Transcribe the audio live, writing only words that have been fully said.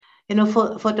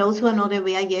for those who are not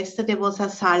aware, yesterday was a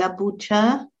Sala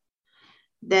Puja.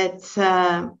 That's,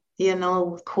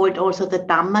 called also the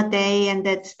Dhamma Day. And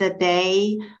that's the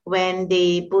day when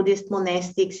the Buddhist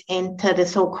monastics enter the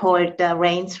so-called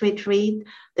rains retreat.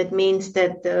 That means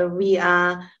that we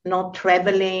are not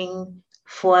traveling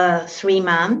for 3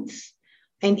 months.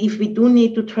 And if we do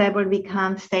need to travel, we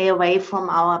can't stay away from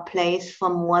our place for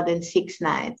more than 6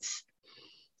 nights.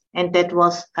 And that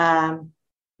was, a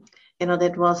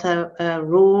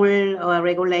rule or a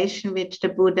regulation which the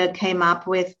Buddha came up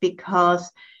with,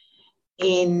 because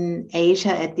in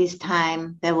Asia at this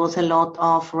time, there was a lot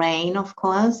of rain, of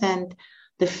course, and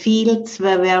the fields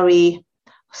were very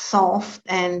soft,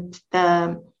 and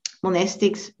the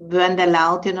monastics weren't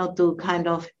allowed, to kind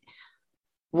of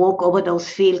walk over those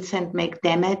fields and make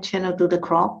damage, to the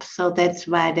crops. So that's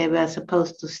why they were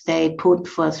supposed to stay put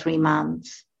for 3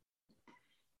 months.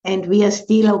 And we are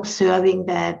still observing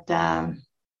that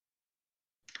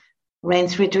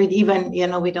rains retreat, even,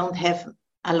 we don't have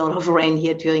a lot of rain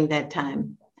here during that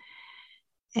time.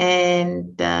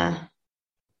 And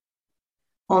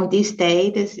on this day,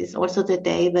 this is also the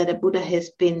day where the Buddha has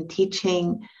been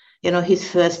teaching, his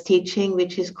first teaching,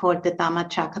 which is called the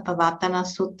Dhammacakkappavattana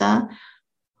Sutta.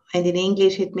 And in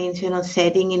English, it means,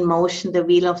 setting in motion the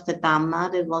wheel of the Dhamma.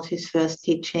 That was his first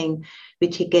teaching,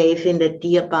 which he gave in the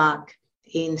deer bark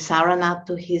in Saranath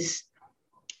to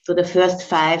the first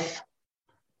 5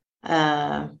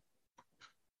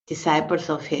 disciples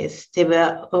of his. They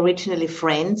were originally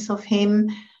friends of him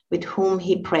with whom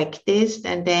he practiced.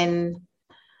 And then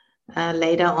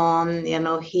later on,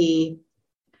 he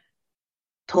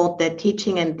taught that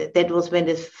teaching. And that was when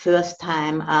the first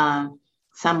time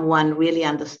someone really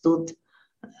understood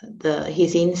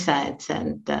his insights.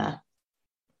 And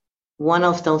one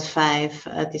of those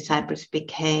 5 disciples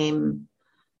became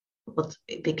a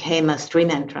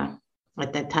Srinentra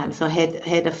at that time. So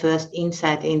had a first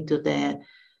insight into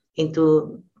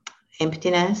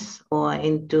emptiness, or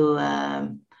into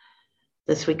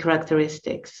the 3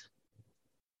 characteristics.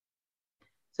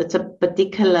 So it's a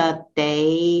particular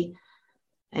day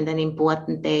and an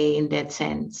important day in that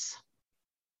sense.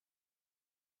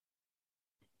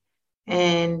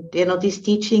 And, this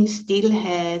teaching still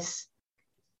has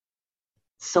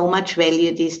so much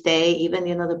value this day. Even,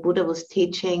 the Buddha was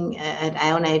teaching at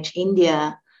Iron Age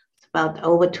India about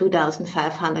over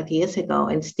 2,500 years ago.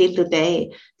 And still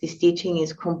today, this teaching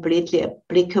is completely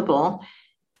applicable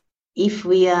if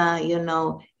we are,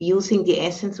 using the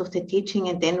essence of the teaching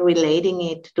and then relating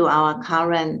it to our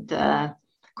current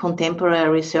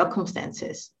contemporary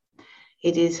circumstances.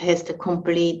 It has the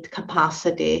complete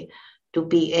capacity to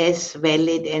be as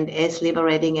valid and as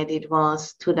liberating as it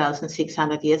was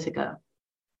 2,600 years ago.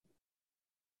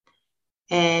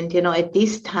 And, at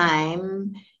this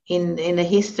time, in the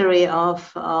history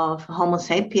of Homo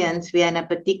sapiens, we are in a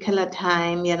particular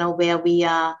time, where we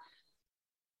are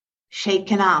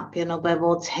shaken up, by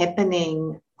what's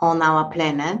happening on our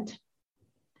planet,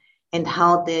 and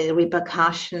how the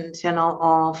repercussions,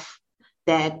 of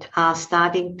that are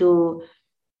starting to,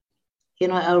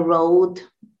 erode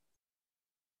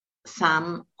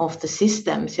some of the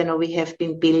systems, we have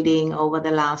been building over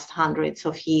the last hundreds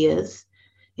of years,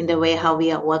 in the way how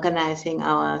we are organizing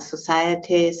our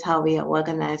societies, how we are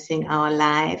organizing our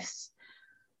lives.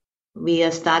 We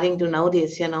are starting to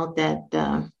notice,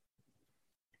 that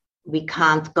we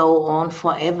can't go on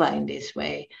forever in this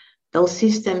way. Those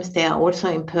systems, they are also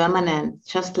impermanent,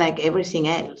 just like everything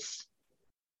else.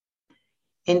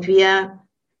 And we are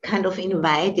kind of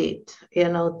invited,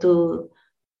 to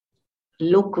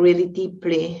look really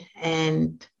deeply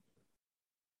and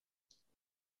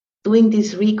doing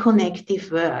this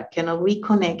reconnective work,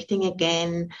 reconnecting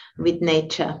again with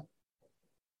nature.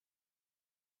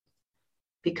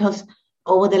 Because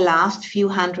over the last few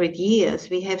hundred years,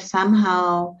 we have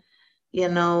somehow,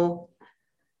 been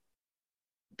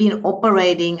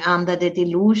operating under the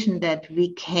delusion that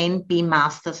we can be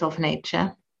masters of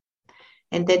nature.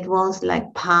 And that was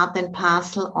like part and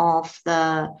parcel of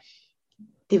the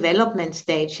development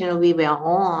stage, we were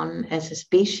on as a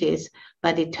species.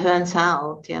 But it turns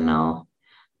out,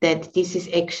 that this is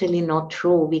actually not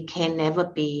true. We can never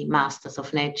be masters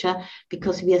of nature,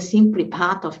 because we are simply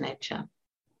part of nature.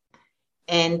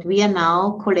 And we are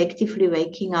now collectively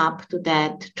waking up to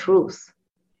that truth.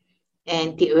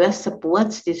 And the earth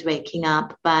supports this waking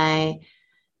up by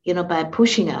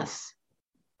pushing us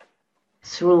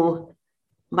through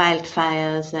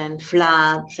wildfires and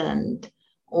floods and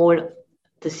all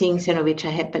the things, which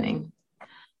are happening.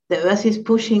 The earth is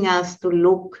pushing us to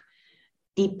look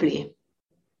deeply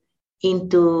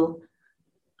into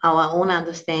our own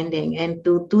understanding, and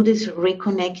to do this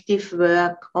reconnective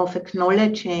work of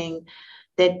acknowledging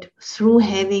that through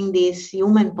having these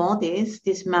human bodies,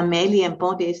 these mammalian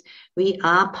bodies, we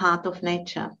are part of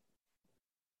nature.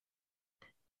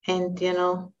 And,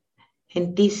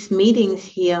 and these meetings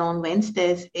here on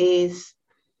Wednesdays is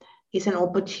an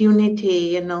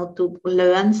opportunity, to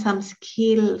learn some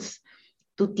skills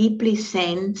to deeply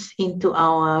sense into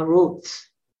our roots.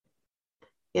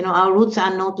 Our roots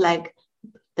are not like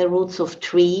the roots of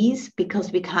trees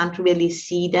because we can't really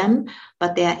see them,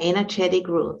 but they are energetic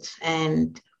roots.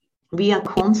 And we are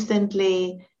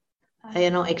constantly,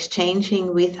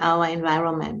 exchanging with our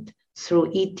environment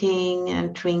through eating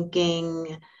and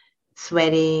drinking,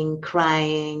 sweating,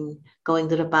 crying, going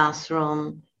to the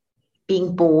bathroom,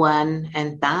 being born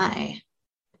and die.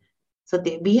 So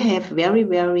we have very,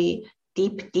 very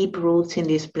deep roots in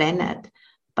this planet,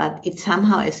 but it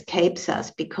somehow escapes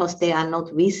us because they are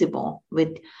not visible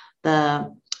with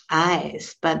the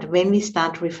eyes. But when we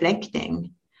start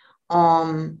reflecting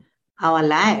on our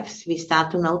lives, we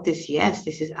start to notice, yes,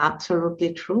 this is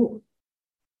absolutely true.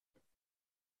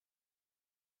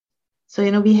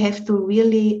 So, we have to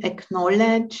really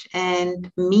acknowledge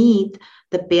and meet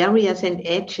the barriers and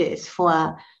edges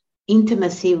for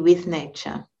intimacy with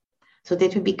nature so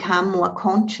that we become more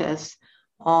conscious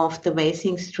of the way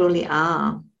things truly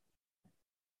are.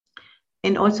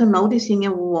 And also noticing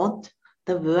what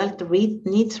the world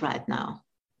needs right now.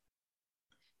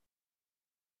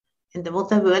 And what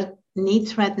the world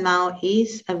needs right now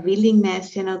is a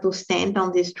willingness, to stand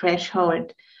on this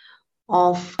threshold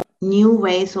of new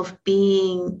ways of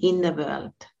being in the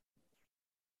world.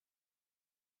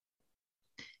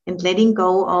 And letting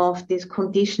go of these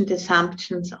conditioned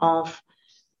assumptions of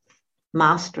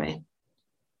mastery.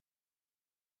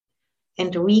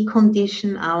 And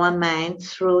recondition our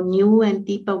minds through new and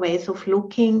deeper ways of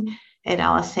looking at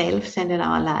ourselves and at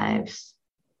our lives.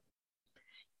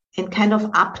 And kind of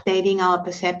updating our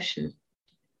perception.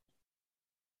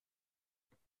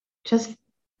 Just,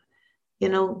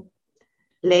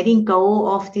 letting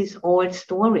go of these old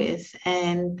stories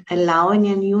and allowing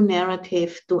a new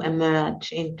narrative to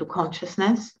emerge into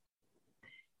consciousness.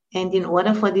 And in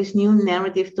order for this new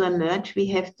narrative to emerge, we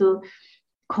have to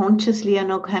consciously,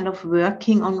 kind of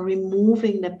working on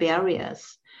removing the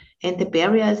barriers. And the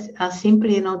barriers are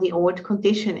simply, the old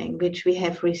conditioning, which we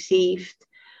have received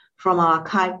from our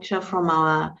culture, from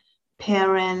our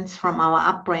parents, from our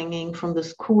upbringing, from the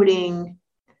schooling,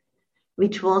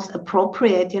 which was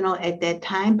appropriate, at that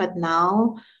time, but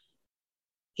now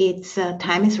it's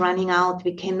time is running out.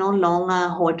 We can no longer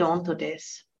hold on to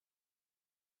this.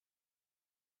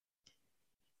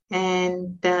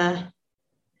 And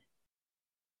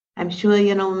I'm sure,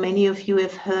 many of you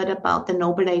have heard about the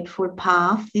Noble Eightfold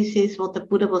Path. This is what the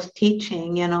Buddha was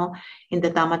teaching, in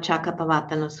the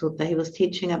Dhammacakkappavattana Sutta. He was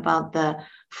teaching about the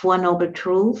Four Noble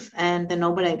Truths and the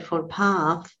Noble Eightfold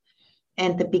Path.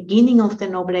 And the beginning of the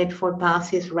Noble Eightfold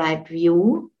Path is right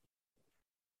view,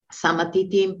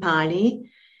 Samadhi in Pali.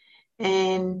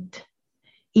 And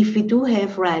if we do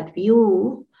have right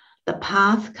view, the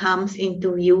path comes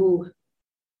into view.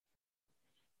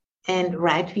 And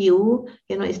right view,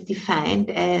 is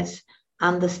defined as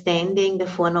understanding the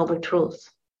Four Noble Truths.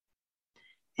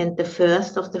 And the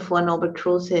first of the Four Noble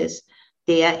Truths is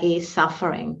there is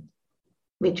suffering,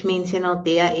 which means,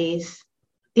 there is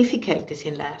difficulties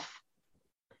in life.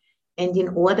 And in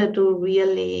order to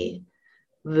really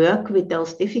work with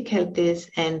those difficulties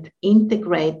and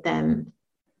integrate them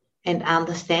and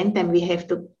understand them, we have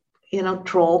to,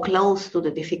 draw close to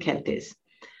the difficulties,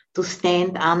 to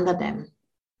stand under them,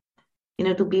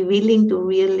 to be willing to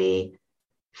really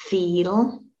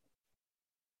feel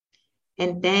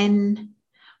and then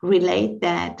relate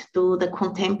that to the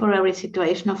contemporary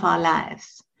situation of our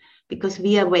lives, because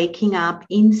we are waking up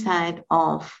inside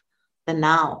of the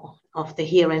now, of the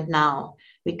here and now.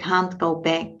 We can't go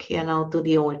back, to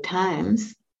the old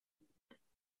times,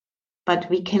 but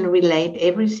we can relate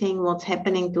everything what's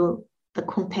happening to the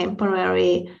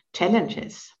contemporary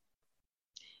challenges.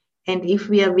 And if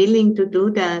we are willing to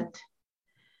do that,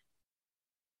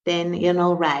 then,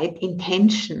 right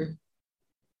intention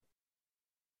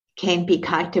can be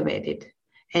cultivated.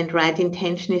 And right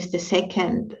intention is the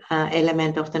second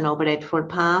element of the Noble Eightfold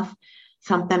Path,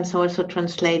 sometimes also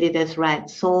translated as right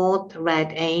thought,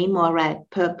 right aim, or right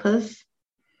purpose.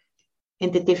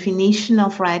 And the definition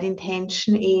of right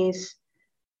intention is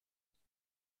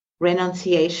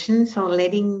renunciation, so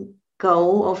letting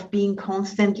go of being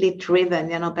constantly driven,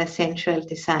 by sensual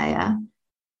desire,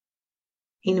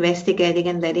 investigating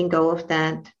and letting go of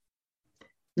that,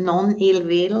 non-ill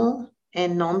will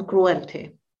and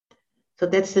non-cruelty. So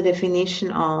that's the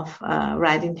definition of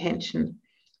right intention: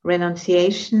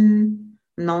 renunciation,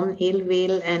 non-ill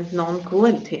will, and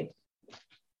non-cruelty.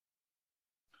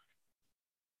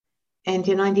 And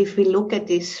and if we look at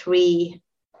these three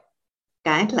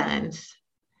guidelines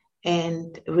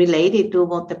and relate it to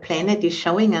what the planet is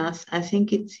showing us, I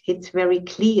think it's very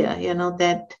clear,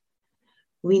 that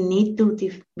we need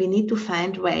to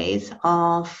find ways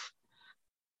of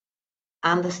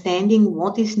understanding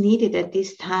what is needed at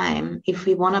this time if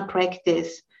we want to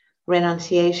practice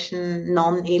renunciation,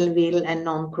 non-ill will, and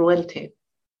non-cruelty.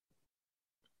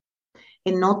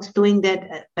 And not doing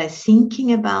that by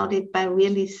thinking about it, by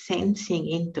really sensing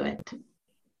into it.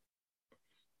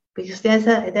 Because there's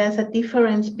a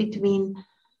difference between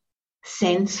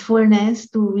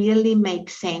sense-fulness, to really make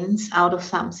sense out of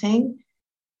something,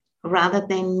 rather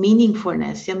than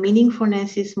meaning-fulness.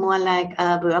 Meaning-fulness is more like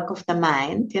a work of the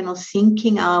mind,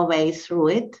 thinking our way through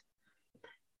it,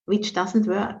 which doesn't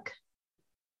work.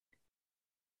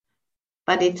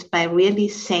 But it's by really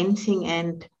sensing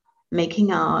and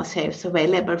making ourselves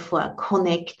available for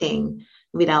connecting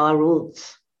with our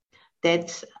roots.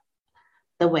 That's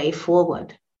the way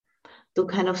forward. To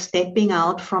kind of stepping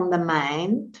out from the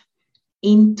mind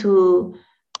into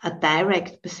a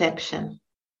direct perception,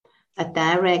 a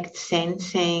direct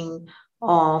sensing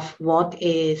of what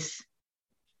is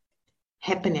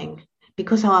happening.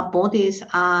 Because our bodies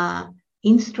are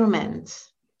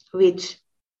instruments which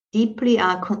deeply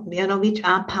are, which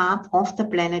are part of the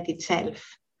planet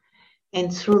itself.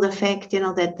 And through the fact,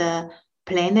 that the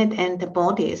planet and the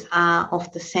bodies are of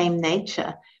the same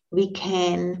nature, we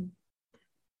can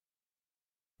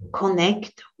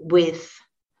connect with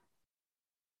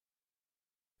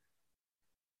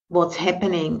what's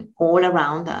happening all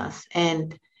around us.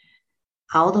 And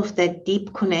out of that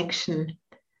deep connection,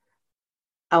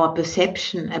 our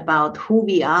perception about who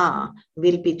we are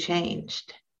will be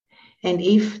changed. And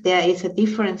if there is a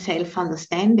different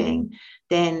self-understanding,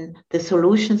 then the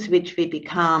solutions which we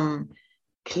become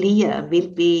clear will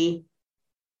be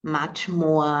much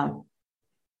more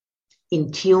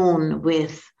in tune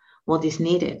with what is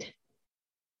needed.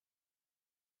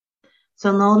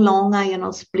 So no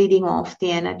longer, splitting off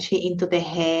the energy into the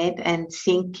head and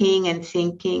thinking and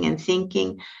thinking and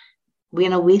thinking,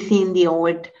 within the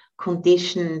old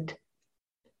conditioned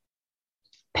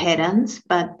patterns,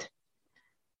 but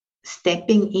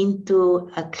stepping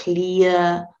into a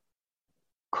clear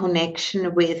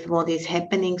connection with what is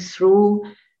happening through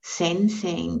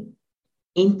sensing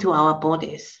into our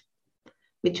bodies,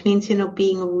 which means,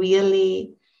 being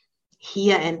really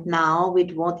here and now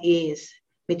with what is,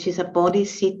 which is a body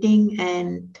sitting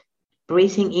and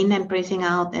breathing in and breathing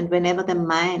out. And whenever the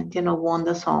mind,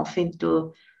 wanders off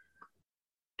into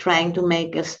trying to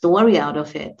make a story out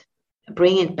of it,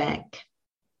 bring it back.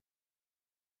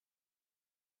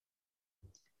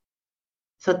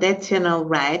 So that's,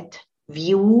 right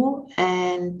view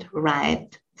and right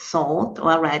thought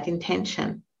or right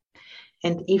intention.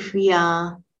 And if we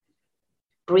are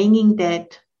bringing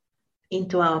that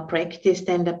into our practice,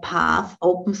 then the path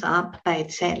opens up by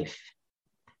itself,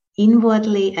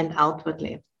 inwardly and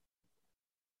outwardly.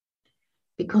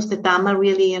 Because the Dhamma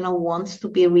really, wants to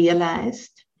be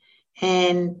realized,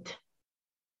 and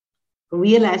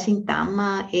realizing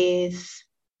Dhamma is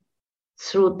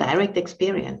through direct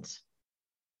experience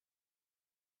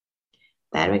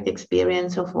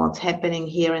of what's happening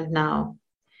here and now.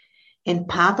 And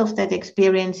part of that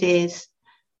experience is,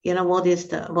 what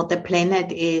the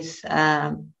planet is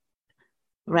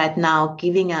right now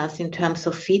giving us in terms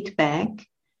of feedback,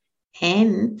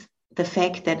 and the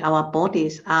fact that our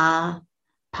bodies are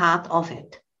part of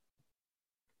it.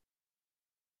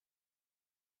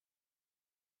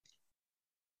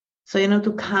 So,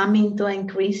 to come into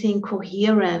increasing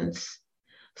coherence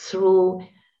through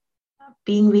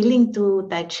being willing to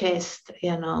digest,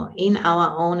 in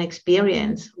our own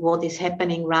experience, what is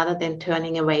happening rather than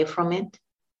turning away from it.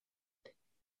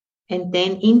 And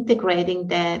then integrating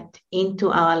that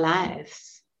into our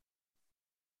lives.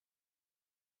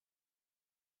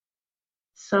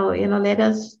 So, let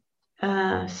us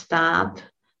start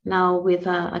now with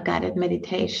a guided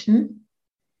meditation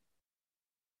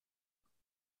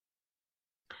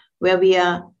where we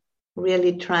are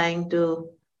really trying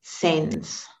to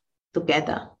sense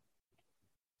together.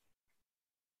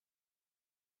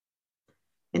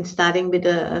 And starting with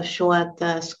a short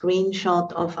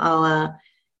screenshot of our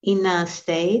inner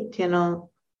state,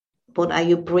 what are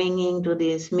you bringing to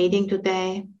this meeting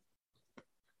today?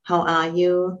 How are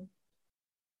you?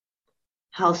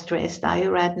 How stressed are you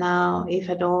right now, if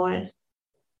at all?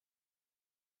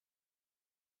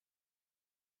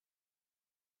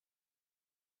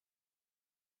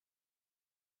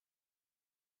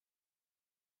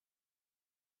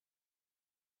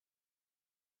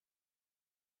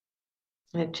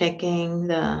 Checking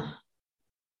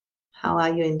how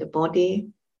are you in the body.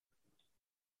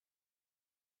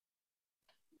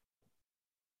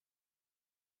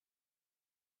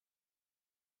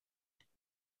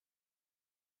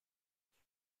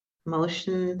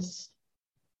 Emotions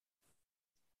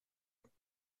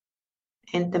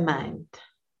and the mind.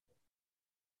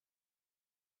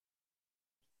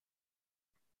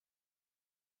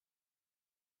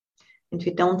 And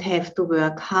we don't have to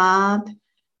work hard.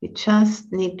 We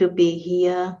just need to be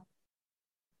here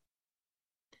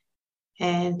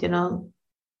and,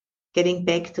 getting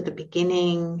back to the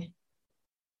beginning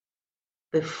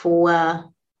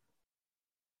before,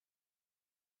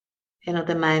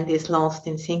 the mind is lost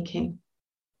in thinking.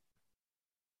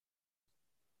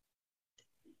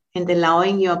 And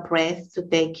allowing your breath to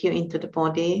take you into the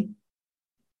body.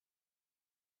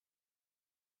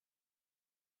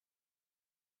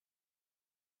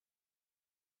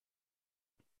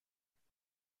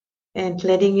 And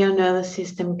letting your nervous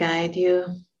system guide you.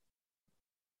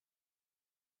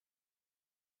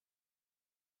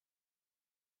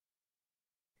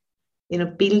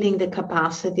 Building the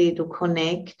capacity to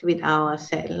connect with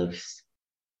ourselves.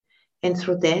 And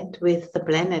through that, with the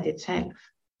planet itself.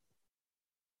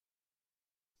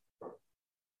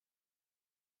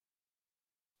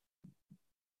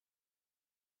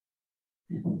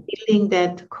 Building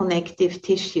that connective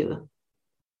tissue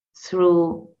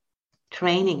through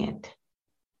training it,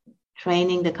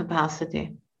 training the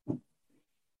capacity.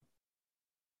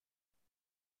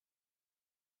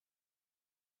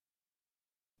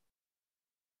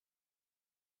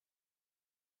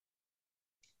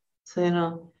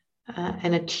 So,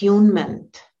 an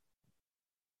attunement.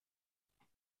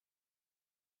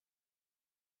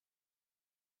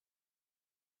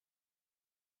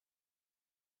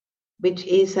 Which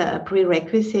is a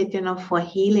prerequisite, for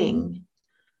healing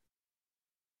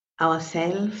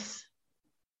ourselves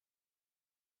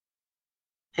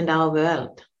and our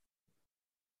world.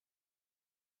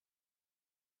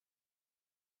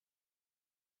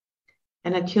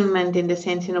 An attunement in the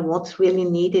sense, what's really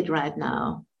needed right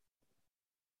now.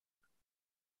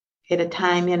 At a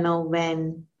time,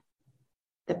 when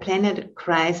the planet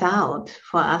cries out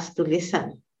for us to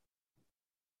listen.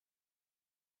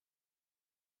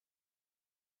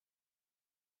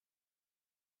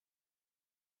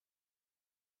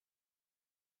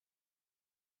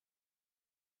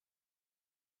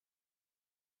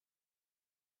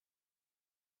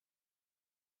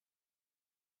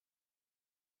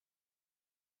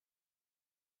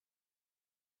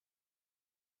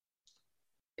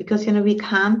 Because, we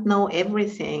can't know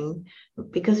everything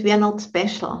because we are not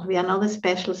special. We are not a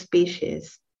special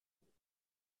species.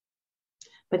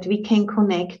 But we can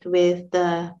connect with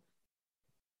the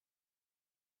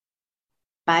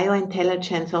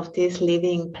biointelligence of this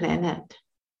living planet.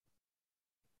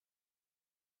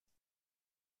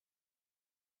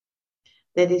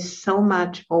 That is so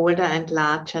much older and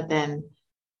larger than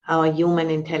our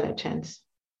human intelligence.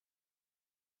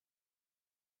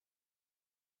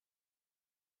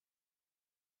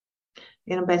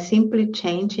 By simply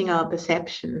changing our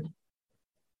perception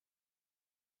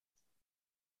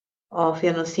of,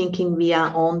 thinking we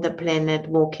are on the planet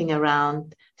walking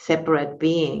around separate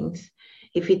beings.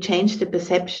 If we change the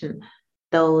perception,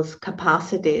 those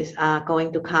capacities are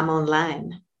going to come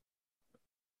online.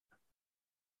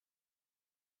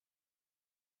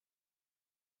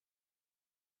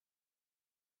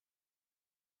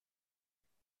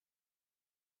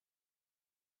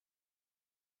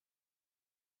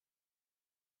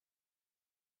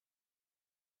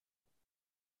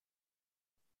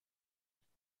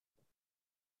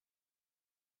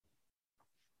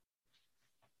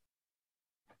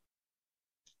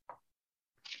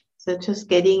 So just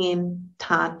getting in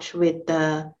touch with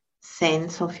the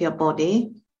sense of your body.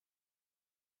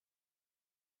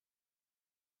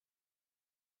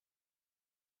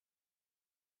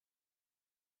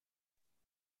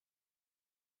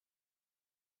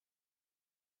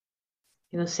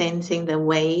 Sensing the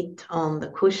weight on the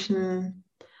cushion,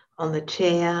 on the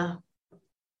chair.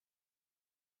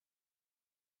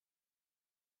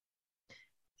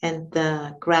 And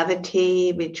the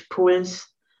gravity which pulls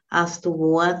us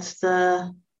towards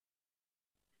the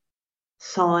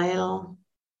soil.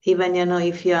 Even,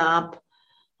 if you're up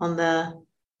on the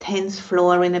 10th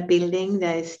floor in a building,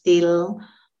 there is still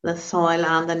the soil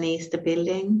underneath the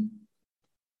building.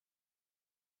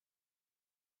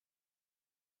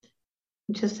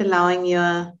 Just allowing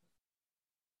your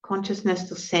consciousness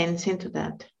to sense into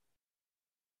that.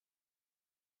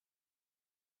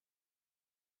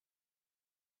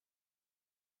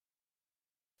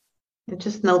 And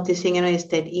just noticing, is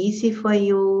that easy for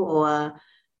you or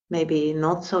maybe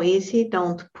not so easy?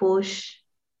 Don't push.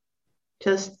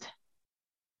 Just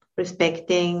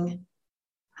respecting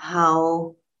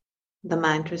how the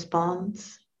mind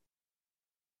responds.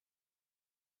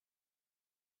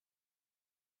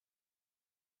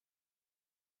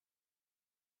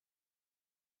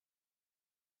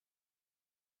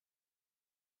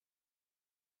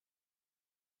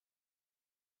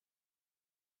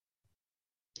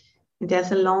 And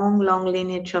there's a long, long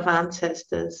lineage of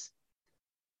ancestors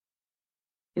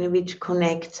which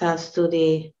connects us to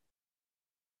the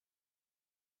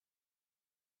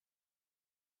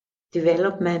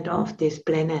development of this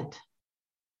planet.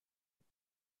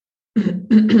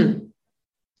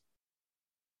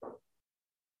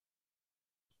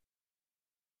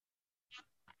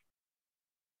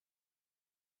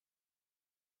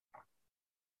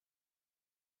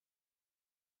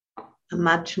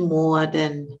 Much more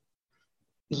than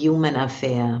human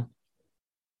affair.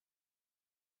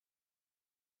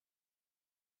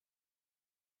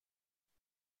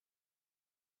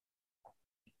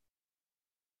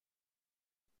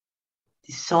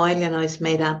 The soil, is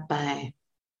made up by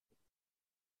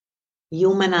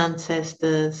human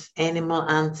ancestors, animal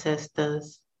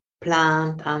ancestors,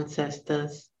 plant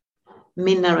ancestors,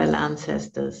 mineral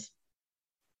ancestors.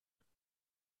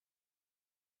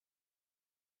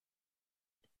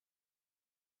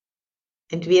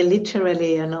 And we are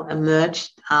literally,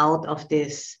 emerged out of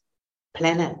this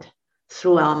planet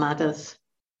through our mothers.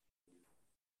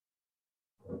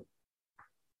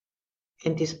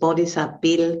 And these bodies are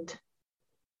built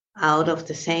out of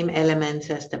the same elements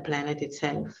as the planet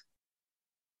itself.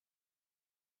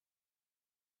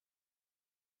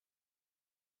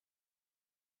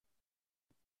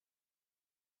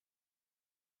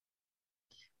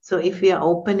 So if we are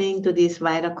opening to this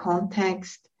wider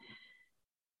context,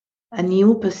 a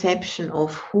new perception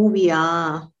of who we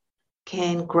are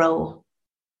can grow.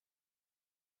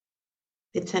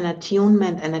 It's an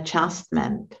attunement and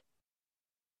adjustment,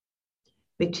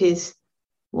 which is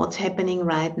what's happening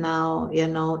right now,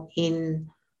 in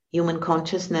human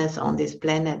consciousness on this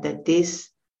planet, that this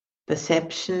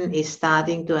perception is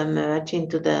starting to emerge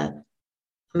into the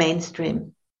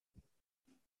mainstream.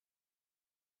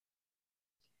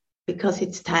 Because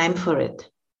it's time for it.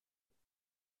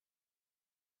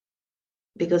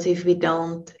 Because if we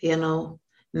don't,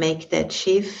 make that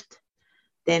shift,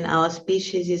 then our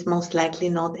species is most likely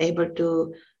not able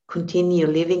to continue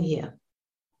living here.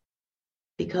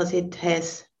 Because it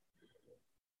has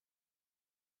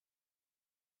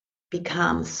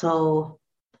become so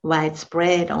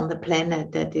widespread on the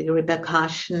planet that the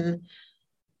repercussion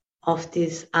of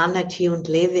this unattuned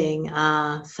living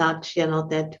are such,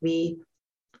 that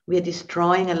we're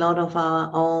destroying a lot of our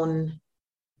own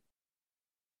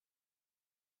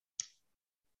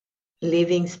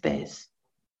living space.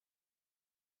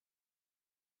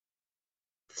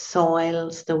 The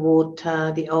soils, the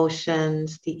water, the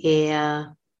oceans, the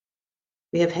air.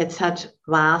 We have had such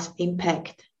vast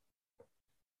impact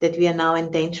that we are now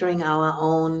endangering our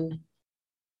own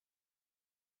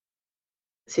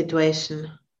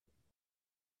situation.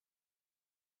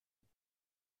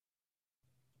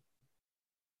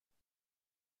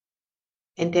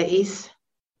 And there is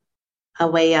a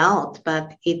way out,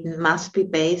 but it must be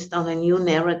based on a new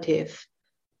narrative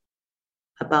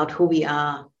about who we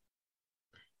are.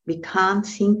 We can't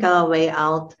think our way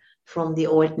out from the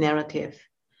old narrative.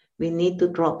 We need to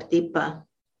drop deeper.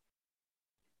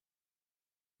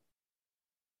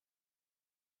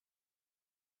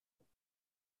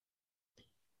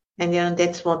 And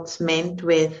that's what's meant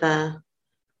with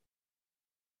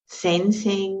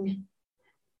sensing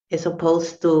as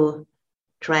opposed to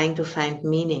trying to find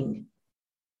meaning.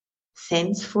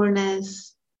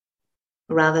 Sense-fulness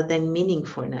rather than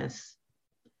meaning-fulness.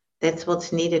 That's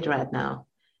what's needed right now,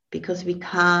 because we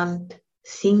can't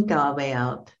think our way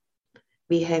out.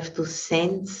 We have to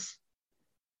sense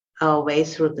our way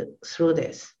through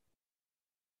this.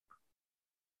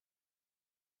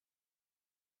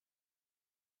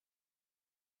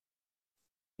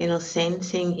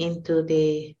 Sensing into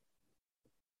the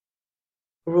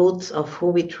roots of who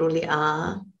we truly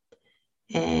are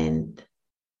and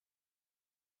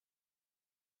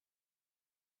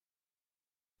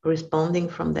responding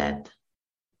from that.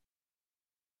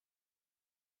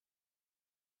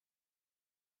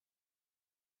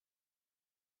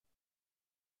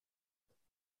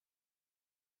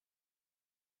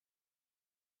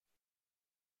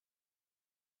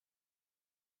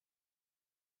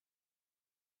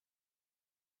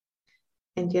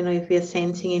 And if we are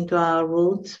sensing into our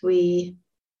roots, we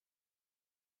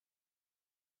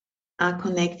are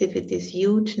connected with this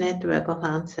huge network of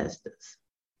ancestors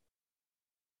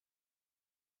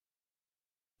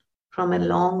from a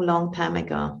long, long time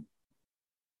ago.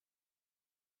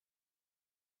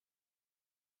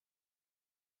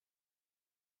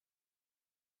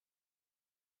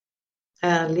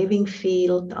 A living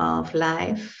field of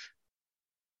life,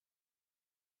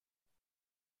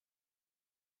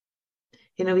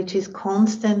 which is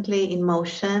constantly in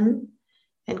motion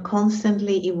and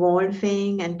constantly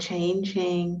evolving and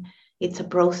changing. It's a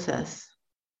process.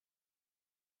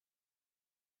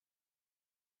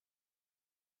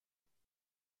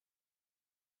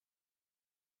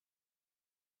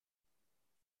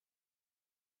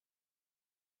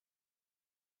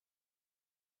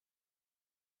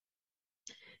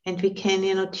 And we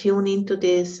can, tune into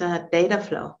this data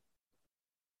flow.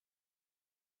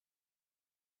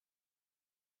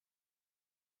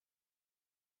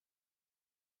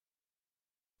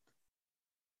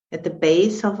 At the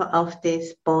base of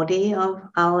this body of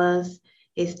ours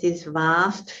is this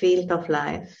vast field of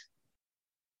life.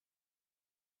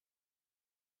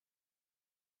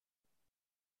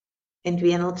 And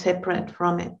we are not separate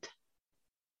from it.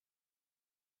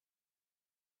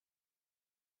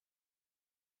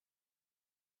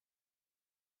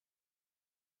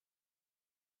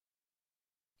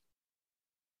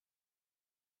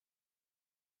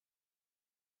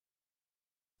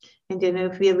 And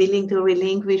if we are willing to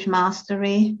relinquish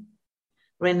mastery,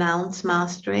 renounce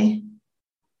mastery,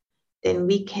 then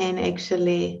we can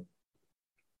actually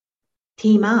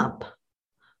team up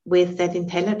with that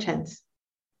intelligence,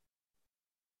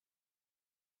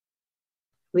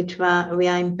 which we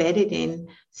are embedded in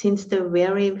since the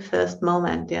very first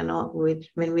moment,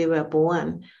 when we were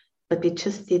born, but we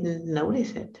just didn't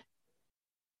notice it.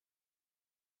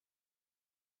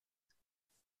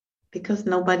 Because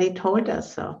nobody told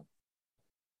us so.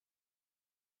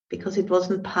 Because it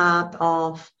wasn't part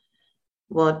of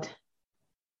what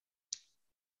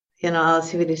our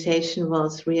civilization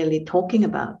was really talking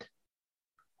about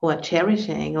or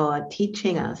cherishing or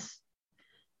teaching us.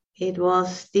 It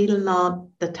was still not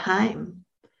the time.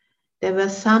 There were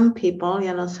some people,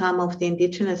 some of the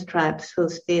indigenous tribes who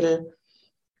still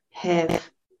have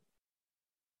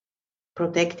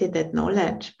protected that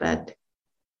knowledge, but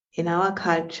in our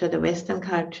culture, the Western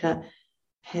culture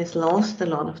has lost a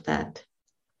lot of that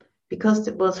because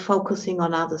it was focusing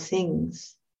on other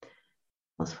things,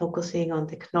 was focusing on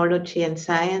technology and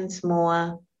science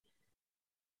more,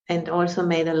 and also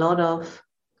made a lot of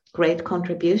great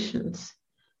contributions.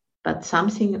 But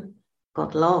something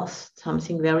got lost,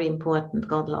 something very important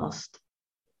got lost.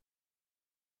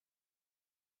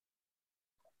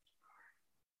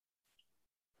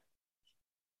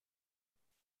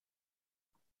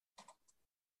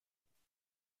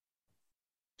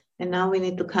 And now we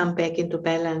need to come back into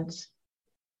balance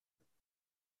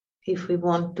if we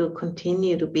want to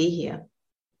continue to be here.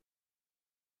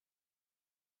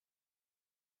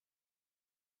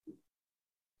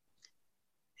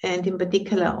 And in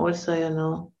particular,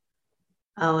 also,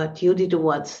 our duty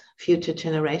towards future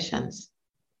generations,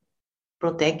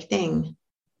 protecting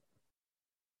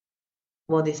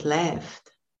what is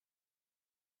left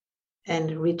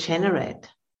and regenerate.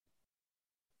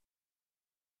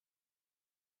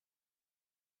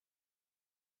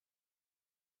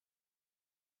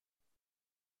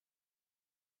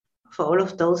 For all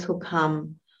of those who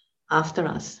come after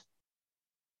us.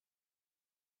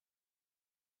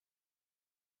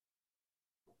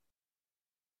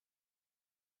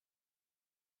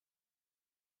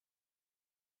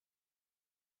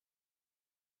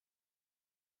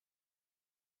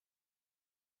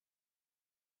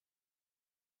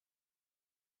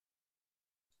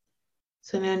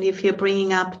 So then if you're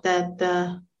bringing up that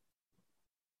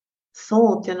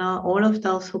thought, all of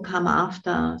those who come after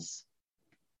us,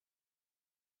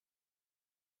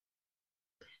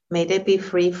 may they be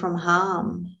free from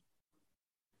harm.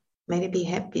 May they be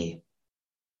happy.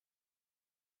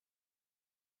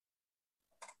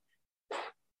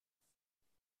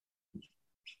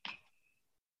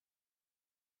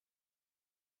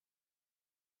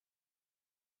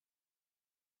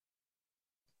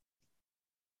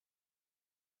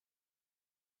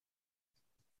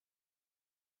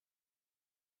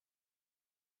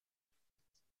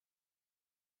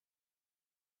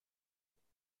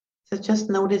 So just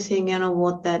noticing,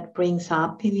 what that brings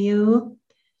up in you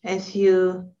as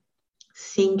you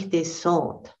think this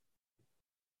thought.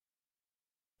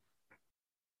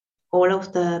 All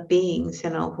of the beings,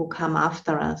 who come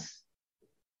after us.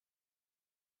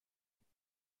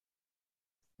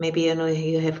 Maybe,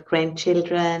 you have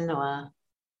grandchildren or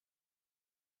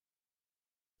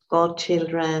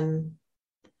godchildren,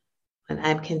 And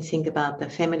I can think about the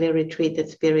family retreat at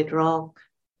Spirit Rock.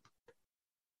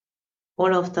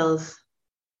 All of those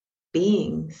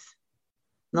beings,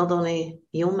 not only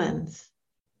humans,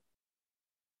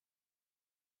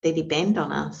 they depend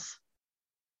on us.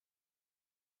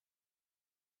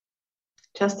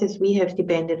 Just as we have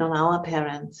depended on our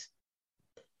parents,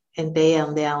 and they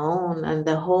on their own, and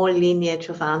the whole lineage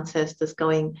of ancestors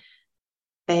going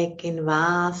back in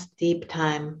vast, deep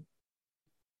time.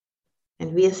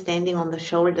 And we are standing on the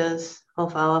shoulders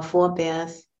of our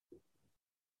forebears.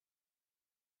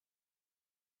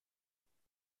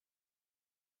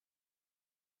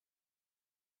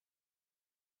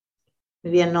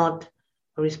 We are not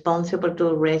responsible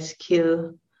to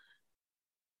rescue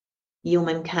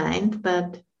humankind,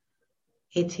 but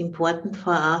it's important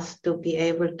for us to be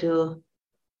able to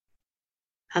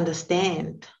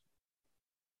understand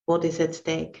what is at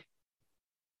stake.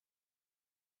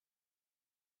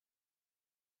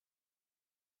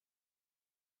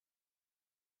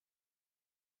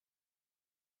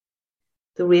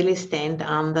 To really stand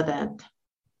under that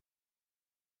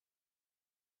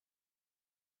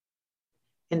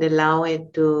and allow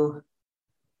it to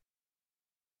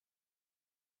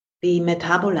be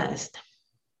metabolized,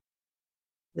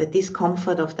 the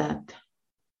discomfort of that.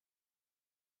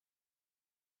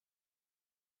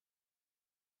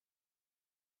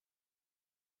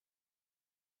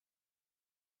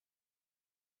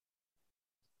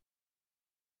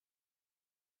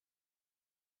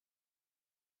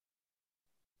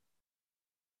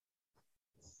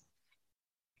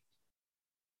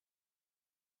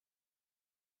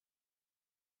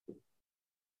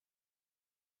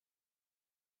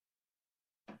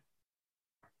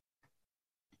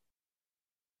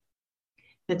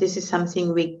 And this is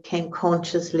something we can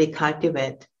consciously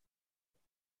cultivate.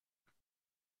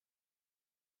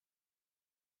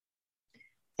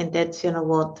 And that's,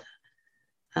 what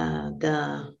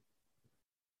the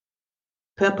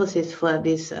purpose is for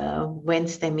these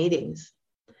Wednesday meetings.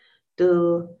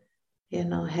 To,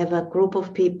 have a group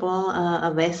of people,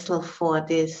 a vessel for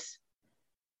this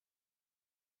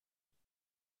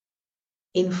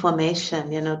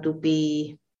information, to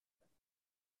be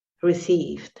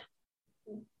received.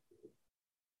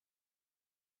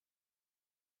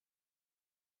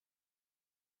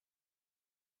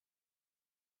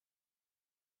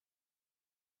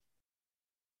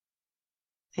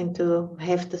 And to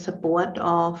have the support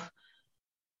of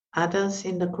others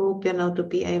in the group, to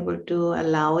be able to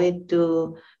allow it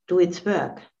to do its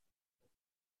work.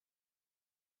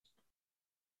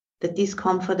 The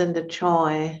discomfort and the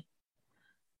joy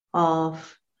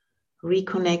of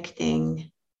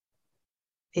reconnecting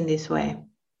in this way.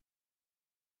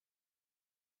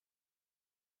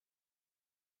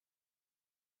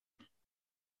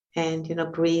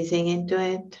 And, breathing into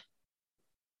it.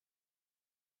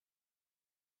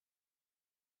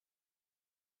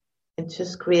 And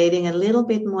just creating a little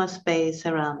bit more space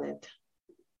around it.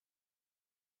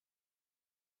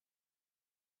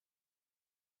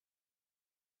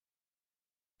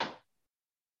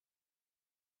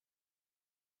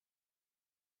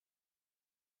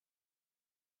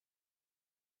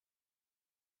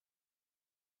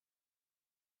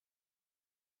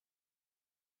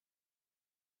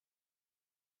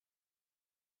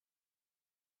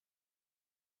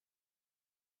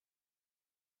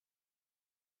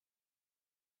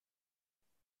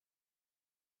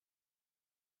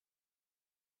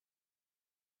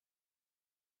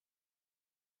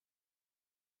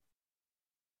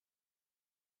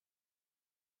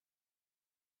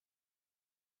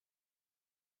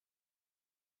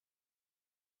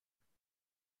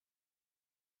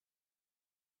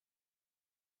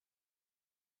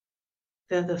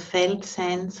 The felt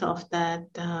sense of that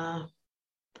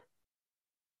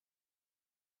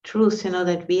truth,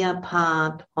 that we are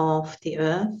part of the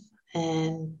earth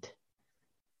and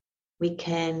we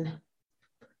can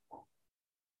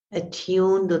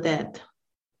attune to that.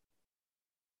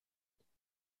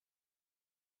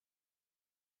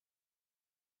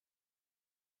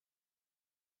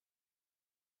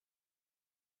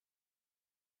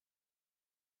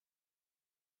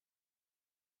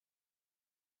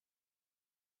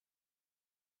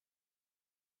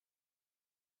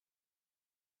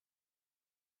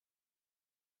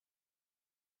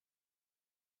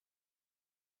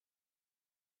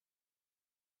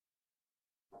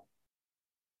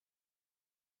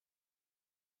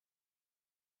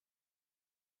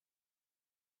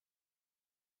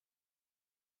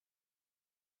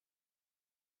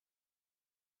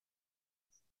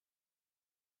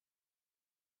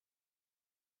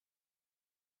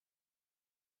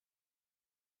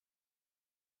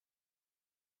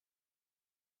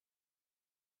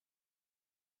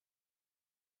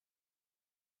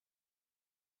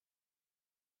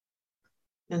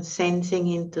 And sensing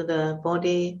into the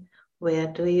body, where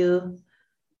do you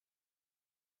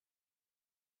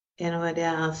where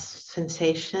there are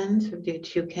sensations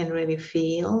which you can really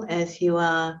feel as you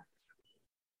are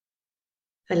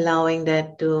allowing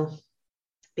that to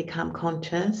become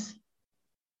conscious.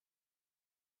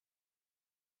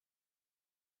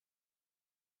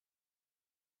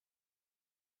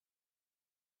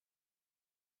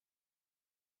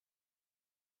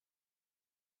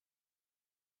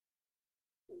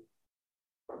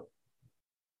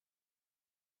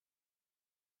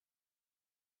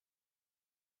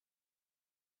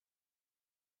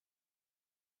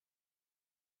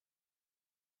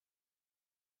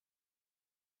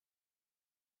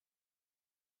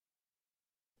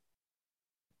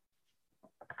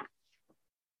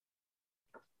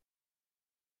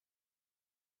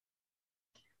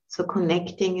 So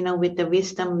connecting, with the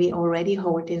wisdom we already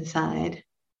hold inside.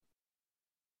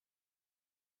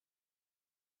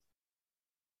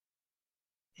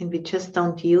 And we just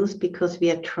don't use because we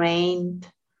are trained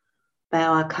by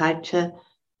our culture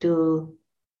to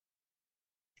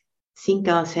think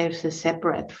ourselves as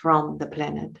separate from the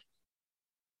planet.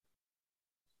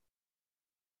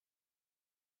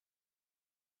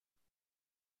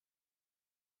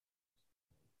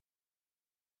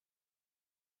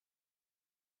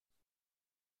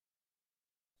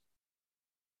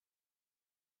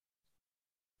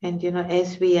 And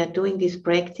as we are doing this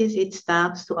practice, it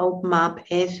starts to open up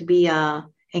as we are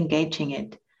engaging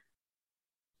it.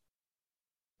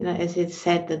 As it's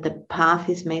said that the path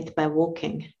is made by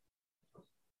walking.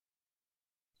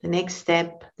 The next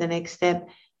step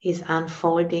is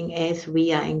unfolding as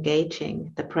we are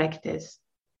engaging the practice.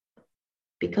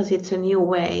 Because it's a new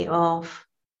way of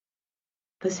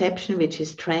perception which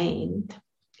is trained,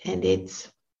 and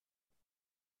it's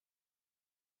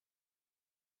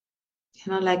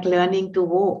like learning to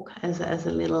walk as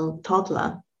a little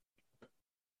toddler.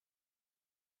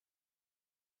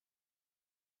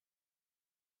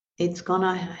 It's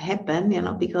gonna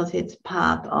happen, because it's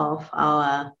part of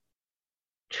our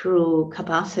true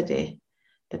capacity,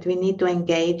 but we need to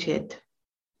engage it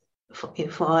for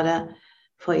order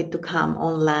for it to come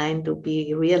online, to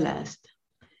be realized.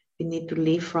 We need to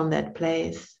live from that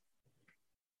place,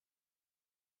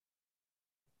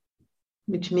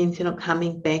 which means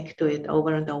coming back to it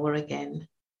over and over again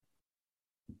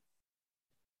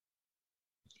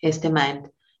as the mind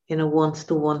wants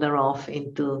to wander off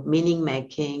into meaning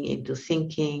making, into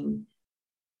thinking.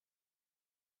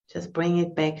 Just bring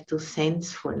it back to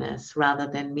sense-fulness rather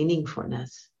than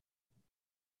meaning-fulness.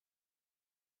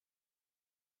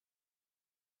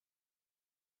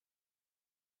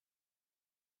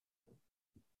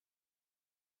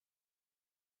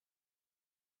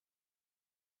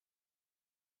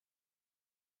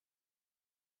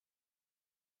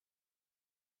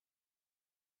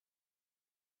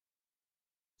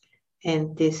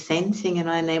 And this sensing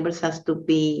enables us to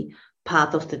be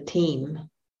part of the team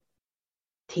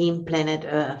planet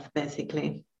Earth,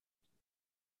 basically.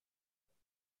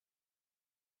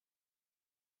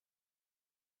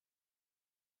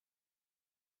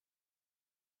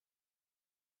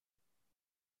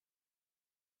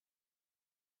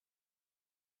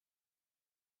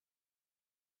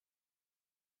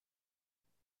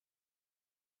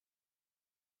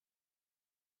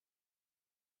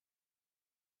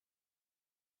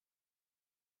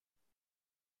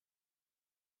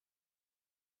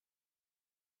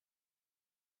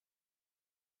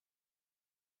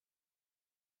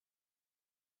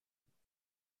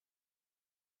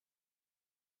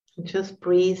 Just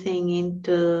breathing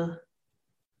into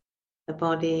the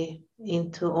body,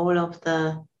 into all of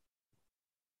the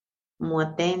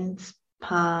more dense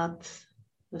parts,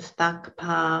 the stuck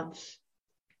parts,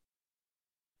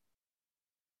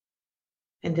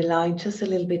 and allowing just a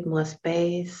little bit more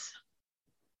space.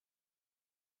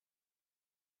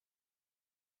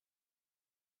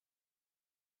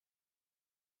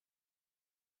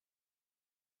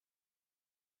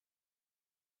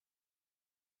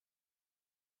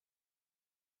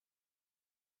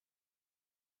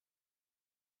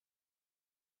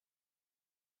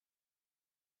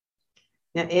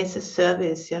 As a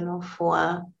service,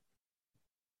 for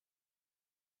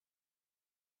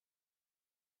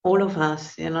all of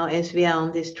us, as we are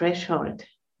on this threshold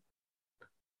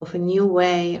of a new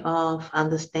way of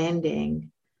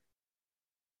understanding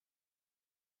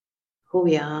who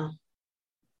we are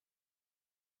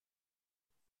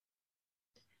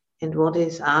and what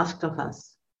is asked of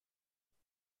us.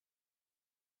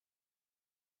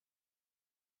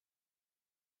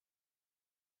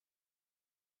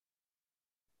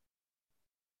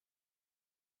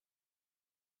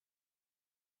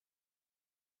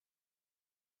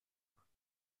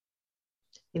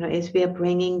 as we are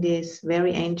bringing these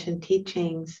very ancient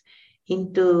teachings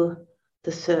into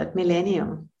the third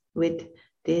millennium with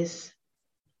these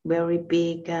very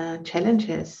big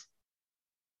challenges.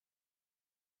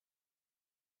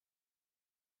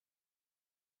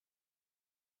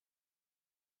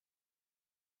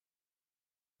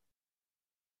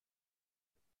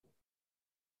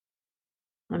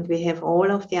 And we have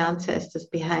all of the ancestors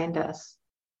behind us,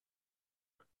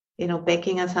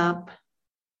 backing us up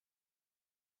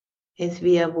as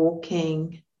we are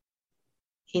walking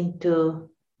into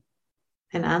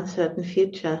an uncertain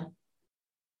future.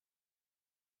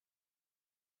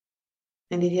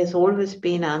 And it has always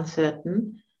been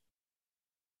uncertain,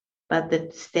 but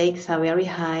the stakes are very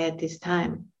high at this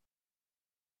time.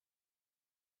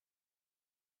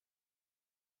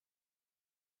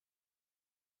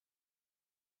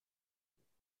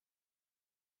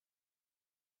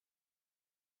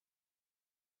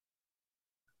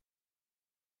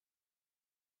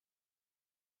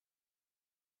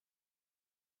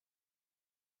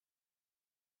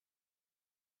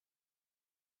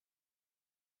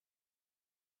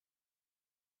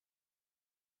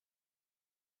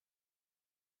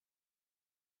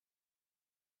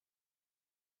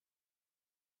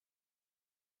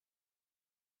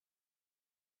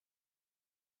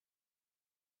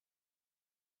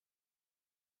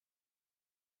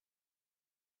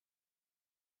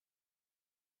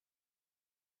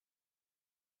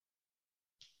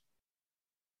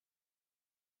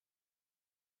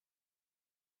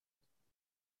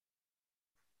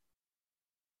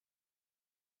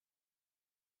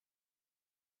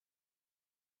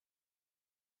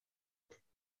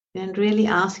 And really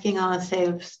asking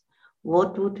ourselves,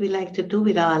 what would we like to do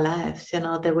with our lives?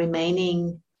 The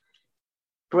remaining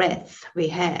breath we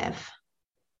have.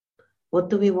 What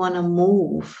do we want to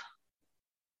move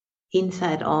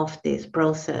inside of this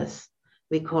process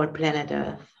we call planet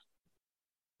Earth?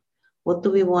 What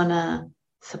do we want to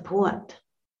support?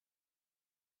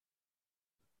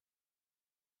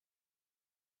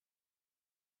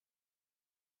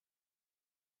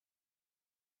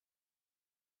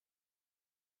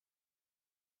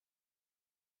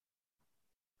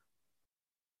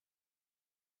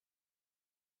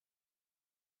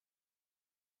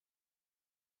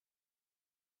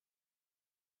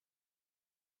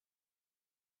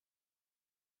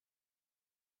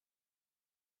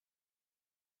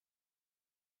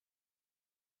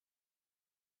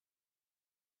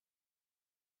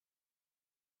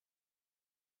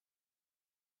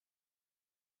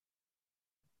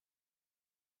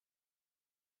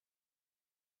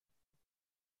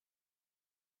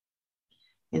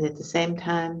 And at the same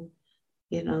time,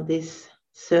 this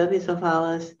service of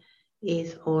ours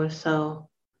is also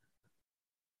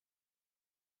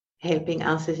helping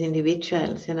us as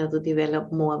individuals, to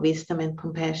develop more wisdom and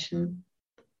compassion.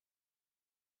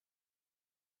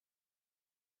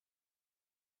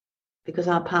 Because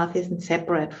our path isn't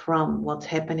separate from what's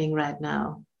happening right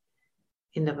now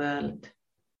in the world.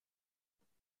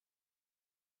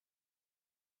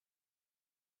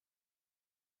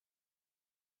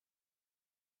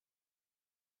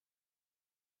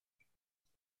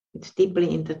 It's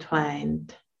deeply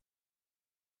intertwined.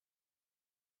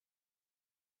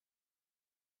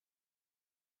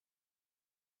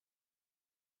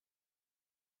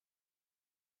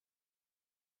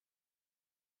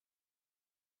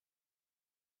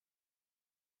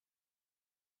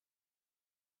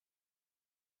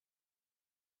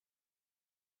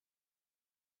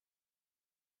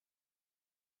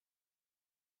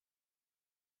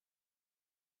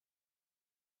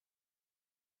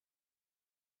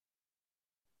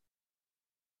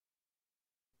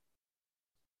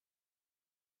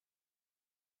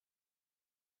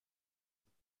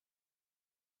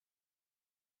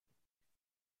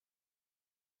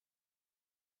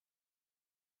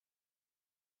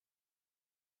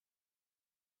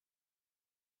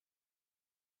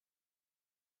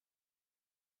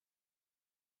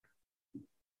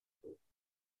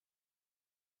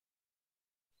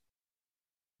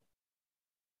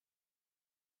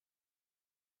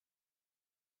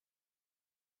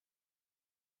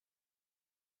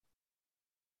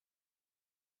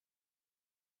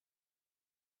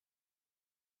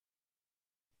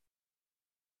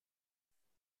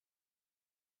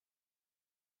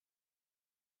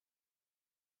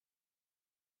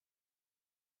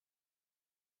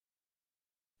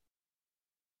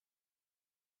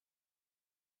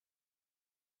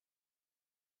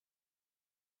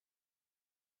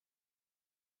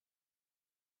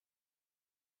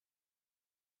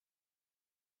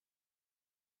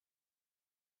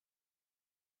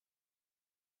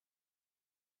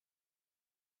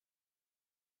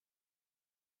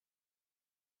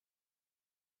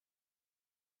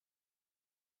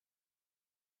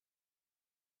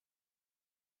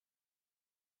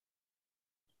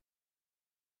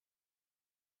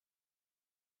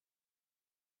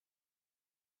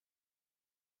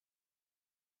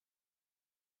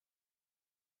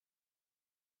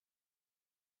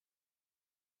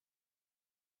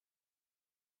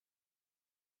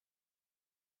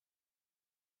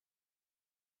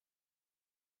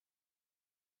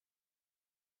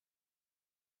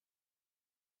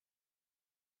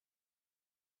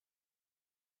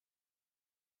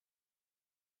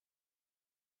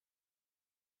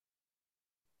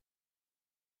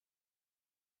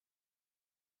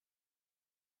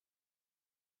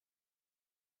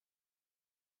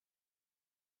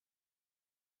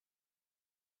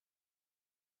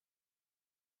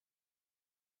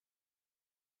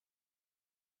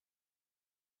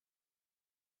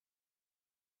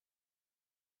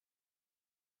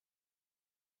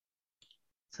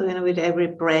 So, with every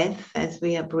breath, as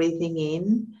we are breathing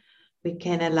in, we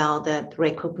can allow that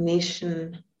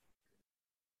recognition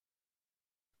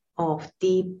of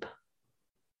deep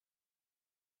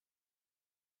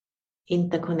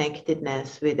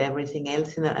interconnectedness with everything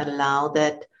else, and allow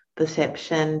that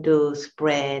perception to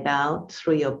spread out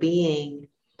through your being,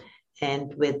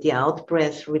 and with the out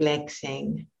breath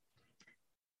relaxing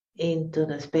into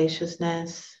the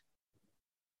spaciousness.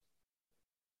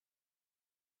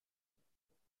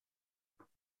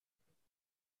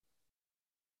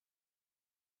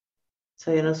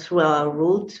 So, through our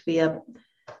roots, we are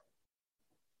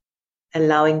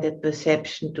allowing that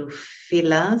perception to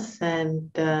fill us,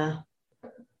 and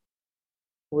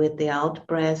with the out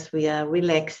breath, we are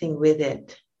relaxing with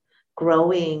it,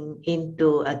 growing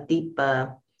into a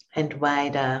deeper and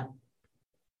wider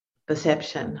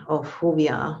perception of who we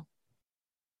are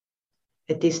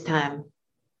at this time.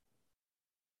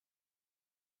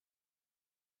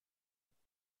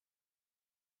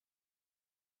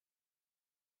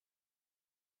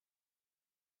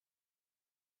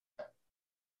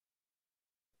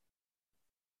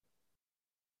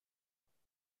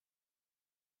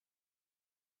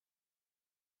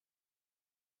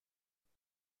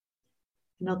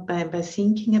 Not by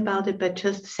thinking about it, but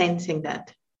just sensing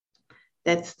that.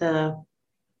 That's the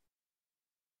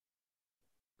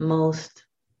most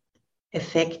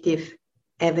effective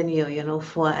avenue,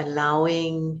 for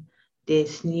allowing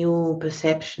this new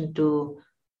perception to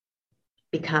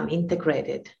become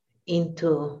integrated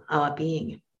into our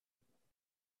being.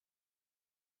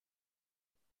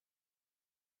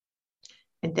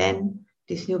 And then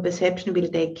this new perception will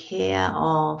take care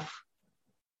of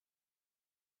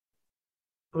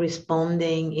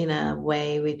responding in a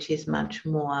way which is much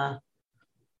more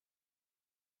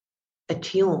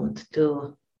attuned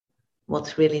to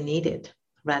what's really needed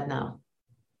right now.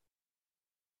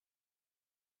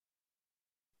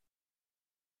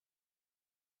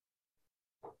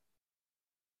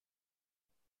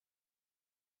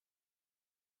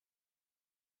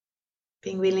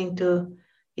 Being willing to,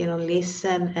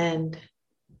 listen and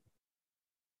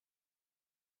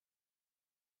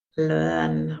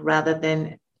learn rather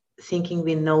than thinking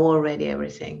we know already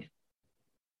everything.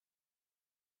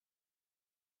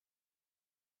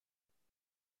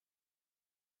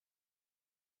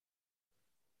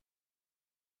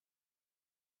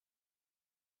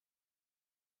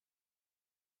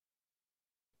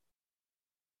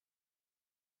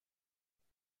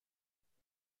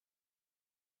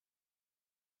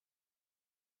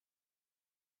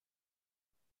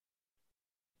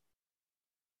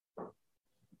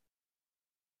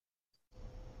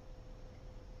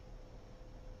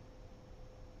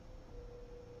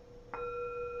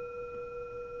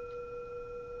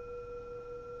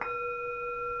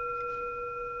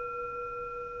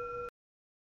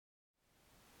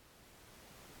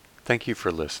 Thank you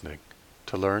for listening.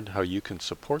 To learn how you can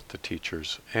support the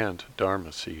teachers and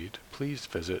Dharma Seed, please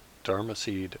visit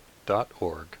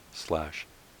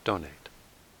dharmaseed.org/donate.